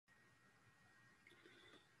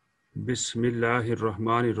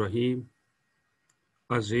बिस्मिल्लाहिर्रहमानिर्रहीम।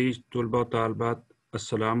 अज़ीज़ तुलबा तालबात,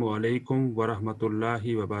 अस्सलामु अलैकुम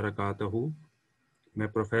वरहमतुल्लाहि वबरकातुहू।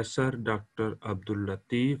 मैं प्रोफेसर डॉक्टर अब्दुल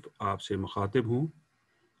लतीफ़ आपसे मुखातिब हूँ।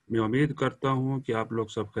 मैं उम्मीद करता हूँ कि आप लोग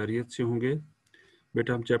सब खैरियत से होंगे।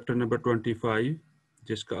 बेटा हम चैप्टर नंबर 25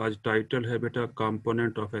 जिसका आज टाइटल है बेटा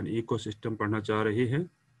कंपोनेंट ऑफ एन इकोसिस्टम पढ़ना चाह रहे हैं।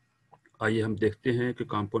 आइए हम देखते हैं कि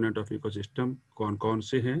कंपोनेंट ऑफ इकोसिस्टम कौन कौन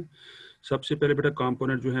से हैं। सबसे पहले बेटा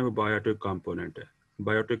कंपोनेंट जो है वो बायोटिक कंपोनेंट है।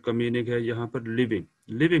 बायोटिक का मीनिंग है यहाँ पर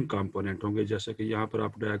लिविंग कंपोनेंट होंगे। जैसा कि यहाँ पर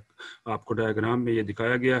आपको डायग्राम में ये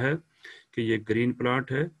दिखाया गया है कि ये ग्रीन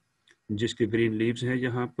प्लांट है जिसके ग्रीन लीव्स हैं।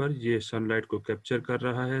 यहाँ पर ये सनलाइट को कैप्चर कर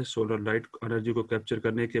रहा है। सोलर लाइट एनर्जी को कैप्चर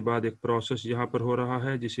करने के बाद एक प्रोसेस यहाँ पर हो रहा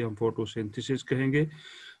है जिसे हम फोटोसिंथेसिस कहेंगे।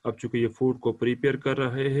 अब चूंकि ये फूड को प्रिपेयर कर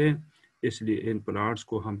रहे हैं इसलिए इन प्लांट्स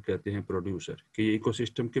को हम कहते हैं प्रोड्यूसर, कि ये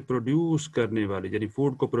इकोसिस्टम के प्रोड्यूस करने वाले यानी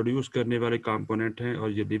फूड को प्रोड्यूस करने वाले कंपोनेंट हैं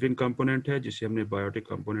और ये लिविंग कंपोनेंट है जिसे हमने बायोटिक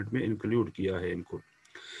कंपोनेंट में इंक्लूड किया है इनको।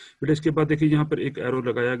 फिर इसके बाद देखिए यहाँ पर एक एरो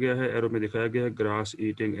लगाया गया है। एरो में दिखाया गया है ग्रास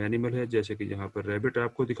ईटिंग एनिमल है, जैसे कि यहाँ पर रैबिट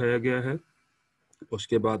आपको दिखाया गया है।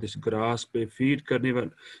 उसके बाद इस ग्रास पे फीड करने वाला,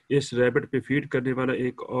 इस रैबिट पे फीड करने वाला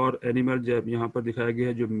एक और एनिमल जब यहाँ पर दिखाया गया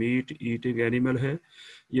है जो मीट ईटिंग एनिमल है।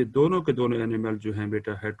 ये दोनों के दोनों एनिमल जो हैं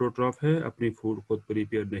बेटा हेटेरोट्रॉफ है, अपनी फूड खुद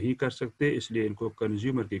प्रिपेयर नहीं कर सकते, इसलिए इनको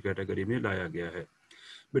कंज्यूमर की कैटेगरी में लाया गया है।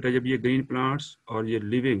 बेटा जब ये ग्रीन प्लांट्स और ये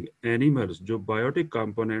लिविंग एनिमल्स जो बायोटिक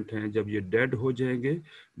कंपोनेंट हैं जब ये डेड हो जाएंगे,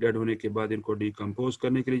 डेड होने के बाद इनको डिकम्पोज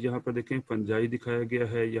करने के लिए यहाँ पर देखें फंजाई दिखाया गया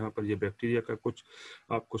है। यहाँ पर ये बैक्टीरिया का कुछ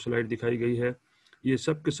आपको स्लाइड दिखाई गई है। ये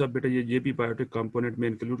सब के सब बेटा ये भी बायोटिक कंपोनेंट में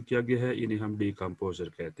इंक्लूड किया गया है, इन्हें हम डिकम्पोजर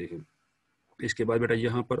कहते हैं। इसके बाद बेटा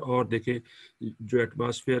यहाँ पर और देखें जो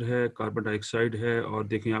एटमॉस्फेयर है, कार्बन डाइऑक्साइड है, और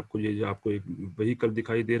देखें आपको ये जो आपको एक व्हीकल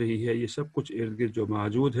दिखाई दे रही है, ये सब कुछ इर्द गिर्द जो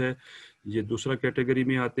मौजूद है ये दूसरा कैटेगरी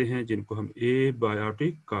में आते हैं जिनको हम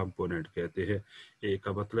एबायोटिक कंपोनेंट कहते हैं। ए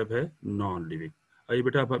का मतलब है नॉन लिविंग। आइए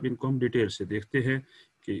बेटा अब इनको हम डिटेल से देखते हैं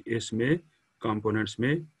कि इसमें कंपोनेंट्स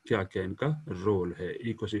में क्या क्या इनका रोल है।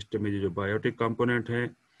 इकोसिस्टम में जो बायोटिक कंपोनेंट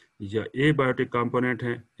हैं या एबायोटिक कंपोनेंट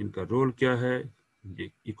हैं, इनका रोल क्या है, ये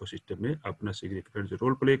इकोसिस्टम में अपना सिग्निफिकेंट जो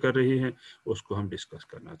रोल प्ले कर रही हैं उसको हम डिस्कस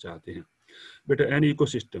करना चाहते हैं। बेटा an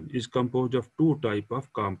ecosystem is composed of to type of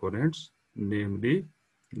components, namely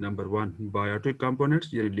number 1 biotic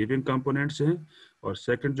components यानी लिविंग कंपोनेंट्स हैं, और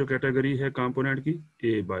सेकंड जो कैटेगरी है कंपोनेंट की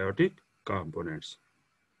abiotic components.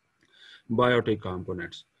 Biotic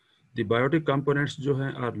components, the biotic components जो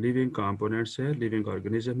हैं आर लिविंग कंपोनेंट्स है, लिविंग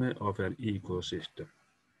ऑर्गेनिज्म है of an ecosystem.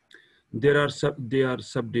 They are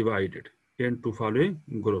subdivided into following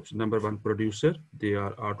groups. Number 1 producer, they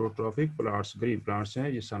are autotrophic plants, green plants हैं,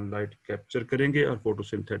 ये sunlight capture करेंगे और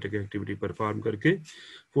photosynthetic activity perform करके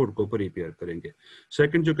food को प्रिपेयर करेंगे।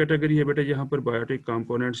 सेकंड जो कैटेगरी है बेटा यहाँ पर बायोटिक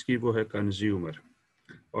कंपोनेंट्स की वो है कंज्यूमर,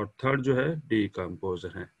 और थर्ड जो है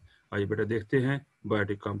डिकम्पोजर है। आइए बेटा देखते हैं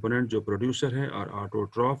बायोटिक कंपोनेंट जो प्रोड्यूसर हैं और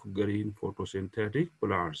ऑटोट्रॉफ ग्रीन फोटोसिंथेटिक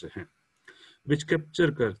प्लांट्स हैं विच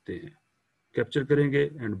कैप्चर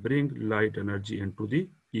करेंगे and bring light energy into the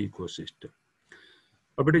ecosystem.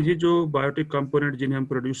 अब बेटा ये जो बायोटिक कंपोनेंट जिन्हें हम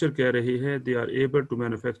प्रोड्यूसर कह रहे हैं, they are able to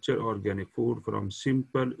manufacture organic food from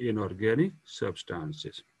simple inorganic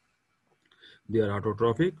substances. They are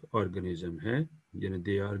autotrophic organism है, यानी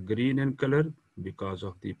they are green in colour because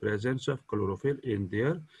of the presence of chlorophyll in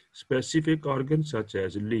their specific organ such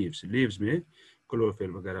as leaves. Leaves में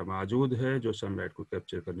chlorophyll वगैरह मौजूद है जो sunlight को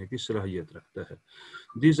capture करने की सलाहियत रखता है।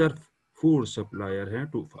 दीज आर food supplier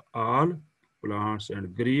है to all plants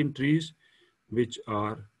and green trees which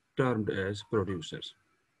are termed as producers.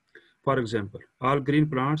 For example, all green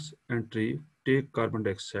plants and trees take carbon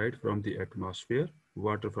dioxide from the atmosphere,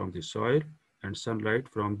 water from the soil and sunlight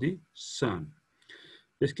from the sun.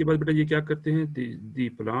 इसके बाद बेटा ये क्या करते हैं, the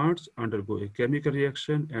plants undergo a chemical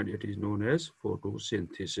reaction and it is known as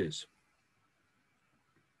photosynthesis.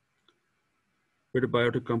 बेटा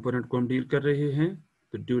biotic component को हम डील कर रहे हैं।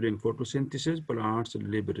 तो during photosynthesis plants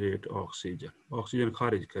liberate oxygen, oxygen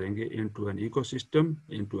खारिज करेंगे into an ecosystem,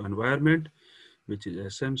 into environment which is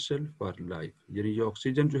essential for life. यानी ये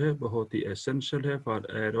ऑक्सीजन जो है बहुत ही एसेंशियल है for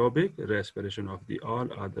aerobic respiration of the all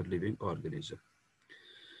other living organism.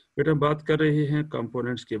 बेटा हम बात कर रहे हैं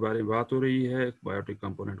कंपोनेंट्स के बारे में, बात हो रही है बायोटिक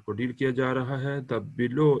कंपोनेंट को डील किया जा रहा है। The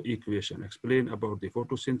below equation explain about the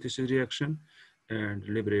photosynthesis reaction and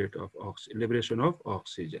liberation of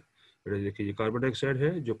oxygen. देखिए ये कार्बन डाइऑक्साइड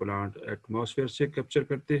है जो प्लांट एटमॉस्फेयर से कैप्चर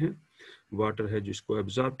करते हैं, वाटर है जिसको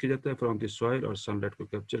एब्जॉर्ब किया जाता है फ्रॉम द सॉइल और सनलाइट को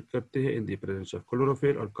कैप्चर करते हैं in the presence of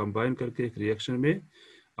chlorophyll, और कंबाइन करके एक रिएक्शन में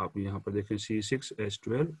आप यहाँ पर देखें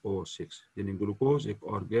C6H12O6 यानी ग्लूकोज एक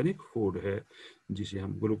ऑर्गेनिक फूड है जिसे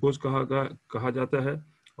हम ग्लूकोज कहा जाता है,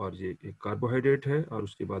 और ये एक कार्बोहाइड्रेट है, और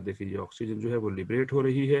उसके बाद देखिए ये ऑक्सीजन जो है वो लिबरेट हो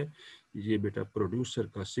रही है। ये बेटा प्रोड्यूसर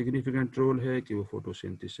का सिग्निफिकेंट रोल है कि वो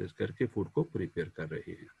फोटोसिंथेसिस करके फूड को प्रिपेयर कर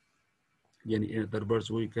रही है। यानी in other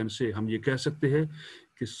words we can say, हम ये कह सकते हैं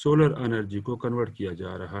कि सोलर एनर्जी को कन्वर्ट किया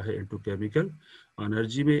जा रहा है इनटू केमिकल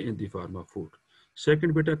एनर्जी में in the form of food.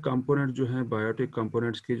 Second बेटा कंपोनेंट जो है बायोटिक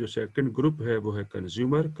कंपोनेंट्स के जो सेकंड ग्रुप है वो है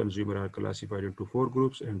consumer. Consumer are classified into 4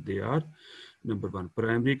 groups and they are number 1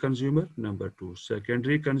 primary consumer, number 2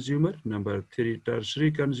 secondary consumer, number 3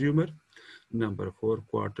 tertiary consumer, number 4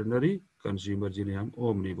 quaternary consumer जिन्हें हम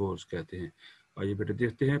ओमनिवोर्स कहते हैं। आइए बेटा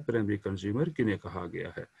देखते हैं प्राइमरी कंज्यूमर किन्हें कहा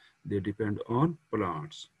गया है। They depend on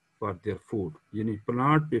plants for their food, यानी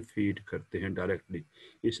प्लांट पे फीड करते हैं डायरेक्टली,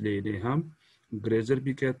 इसलिए इन्हें हम ग्रेजर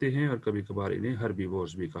भी कहते हैं और कभी कभार इन्हें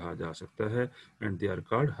हर्बीवोर्स भी कहा जा सकता है, and they are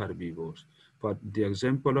called herbivores. For the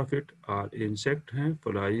example of it are insect हैं,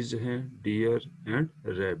 फ्लाइज हैं, डियर एंड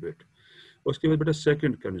रैबिट। उसके बाद बेटा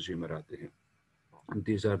सेकंड कंज्यूमर आते हैं।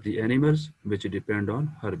 These are the animals which depend on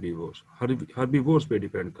herbivores. Herbivores पे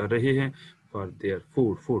डिपेंड कर रहे हैं for their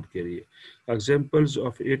food के लिए। Examples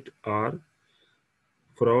of it are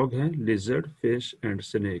frog हैं, लिजर्ड, फिश एंड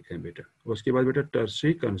स्नेक हैं बेटा। उसके बाद बेटा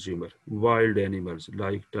tertiary consumer, wild animals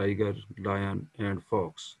like tiger, lion and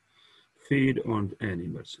fox feed on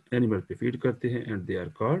animals, animal पे फीड करते हैं, and they are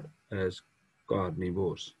called as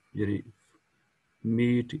carnivores, यानी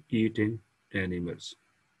meat eating animals.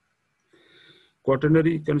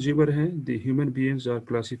 Quaternary consumer हैं, the human beings are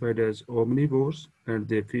classified as omnivores and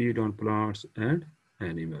they feed on plants and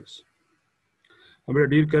animals. हम बेटा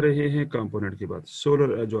deal कर रहे हैं कंपोनेंट के बाद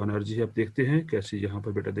सोलर जो एनर्जी है, आप देखते हैं कैसे यहाँ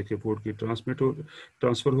पर बेटा देखिए फूड की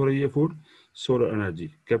ट्रांसफर हो रही है। फूड सोलर एनर्जी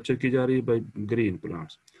कैप्चर की जा रही है बाय ग्रीन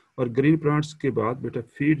प्लांट्स, और ग्रीन प्लांट्स के बाद बेटा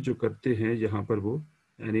फीड जो करते हैं यहाँ पर वो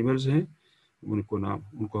एनिमल्स हैं,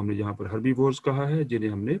 उनको हमने यहाँ पर हर्बीवोर्स कहा है, जिन्हें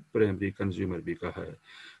हमने प्राइमरी कंज्यूमर भी कहा है।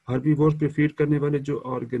 हर्बीवोर्स पे फीड करने वाले जो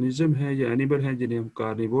ऑर्गेनिज्म हैं या एनिमल हैं जिन्हें हम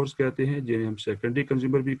कार्निवोर्स कहते हैं, जिन्हें हम सेकेंडरी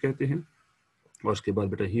कंज्यूमर भी कहते हैं। और उसके बाद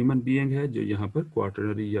बेटा ह्यूमन बीइंग है जो यहाँ पर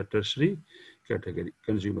क्वार्टरनरी या टर्शरी कैटेगरी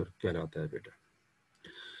कंज्यूमर कहलाता है बेटा।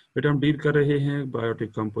 बेटा हम डील कर रहे हैं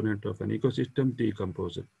biotic component of an ecosystem,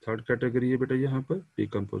 decomposer third category है बेटा। यहाँ पर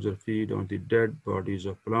decomposer feed on the dead bodies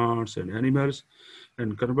of plants and animals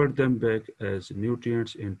and convert them back as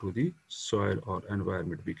nutrients into the soil और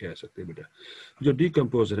एनवायरनमेंट भी कह सकते हैं बेटा। जो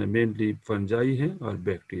डीकम्पोजर है मेनली फंजाई हैं और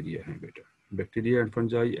बैक्टीरिया हैं बेटा। Bacteria and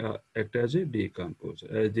fungi act as a decomposer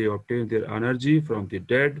as they obtain their energy from the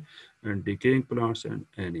dead and decaying plants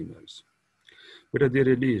and animals. बेटा they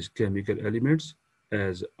release chemical elements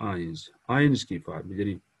as ions. Ions की form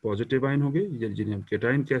यानी positive ion होंगे जिन्हें हम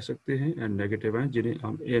cation कह सकते हैं, and negative ion जिन्हें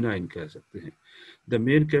हम एनाइन कह सकते हैं। The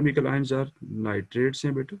main chemical ions are nitrates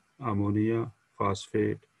हैं बेटा, ammonia,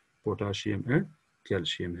 phosphate, potassium and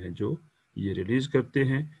calcium है जो ये रिलीज करते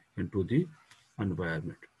हैं इनटू द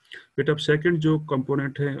एनवायरनमेंट। बेटा अब सेकंड जो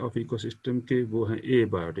कंपोनेंट है ऑफ इकोसिस्टम के वो हैं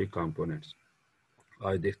एबायोटिक कंपोनेंट्स।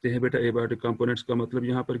 आज देखते हैं बेटा एबायोटिक कंपोनेंट्स का मतलब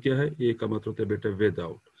यहाँ पर क्या है। ए का मतलब होता है बेटा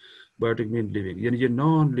विदाउट, बायोटिक मीन लिविंग, यानी ये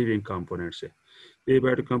नॉन लिविंग कंपोनेंट्स है।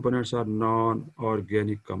 Abiotic components are non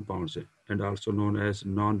organic compounds and also known as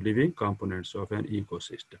non living components of an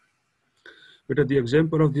ecosystem. बेटा the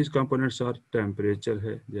example of this components are temperature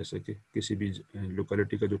है, जैसे कि किसी भी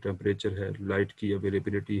लोकेलिटी का जो टेम्परेचर है, लाइट की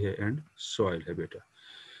अवेलेबिलिटी है, एंड सॉइल है बेटा।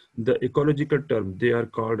 The ecological term they are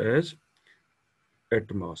called as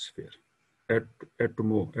atmosphere.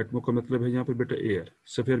 एटमो का मतलब है यहाँ पर बेटा एयर,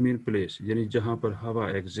 स्फीयर मीन प्लेस, यानी जहाँ पर हवा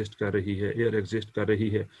एग्जिस्ट कर रही है, एयर एग्जिस्ट कर रही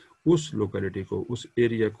है, उस लोकेलिटी को, उस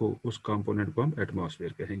एरिया को, उस कंपोनेंट को हम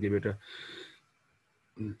एटमॉस्फेयर कहेंगे बेटा।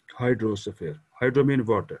 Hydrosphere, hydro mean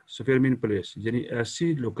water, sphere mean place, यानी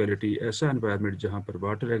ऐसी लोकेलिटी, ऐसा एनवायरनमेंट जहाँ पर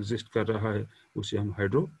वाटर एग्जिस्ट कर रहा है उसे हम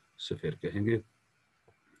हाइड्रोस्फीयर कहेंगे।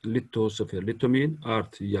 लिथोस्फीयर, लिथो मीन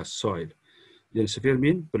अर्थ या सॉइल, यानी स्फीयर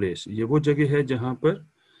मीन प्लेस, ये वो जगह है जहाँ पर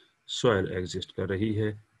सॉइल एग्जिस्ट कर रही है,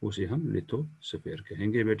 उसे हम लिथोस्फीयर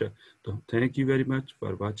कहेंगे बेटा। तो thank you very much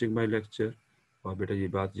for watching my lecture. और बेटा ये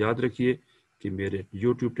बात याद रखिए कि मेरे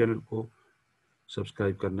यूट्यूब चैनल को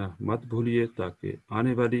सब्सक्राइब करना मत भूलिए ताकि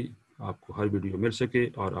आने वाली आपको हर वीडियो मिल सके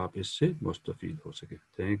और आप इससे मुस्तफीद हो सके।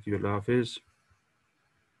 थैंक यू, अल्लाह हाफिज़।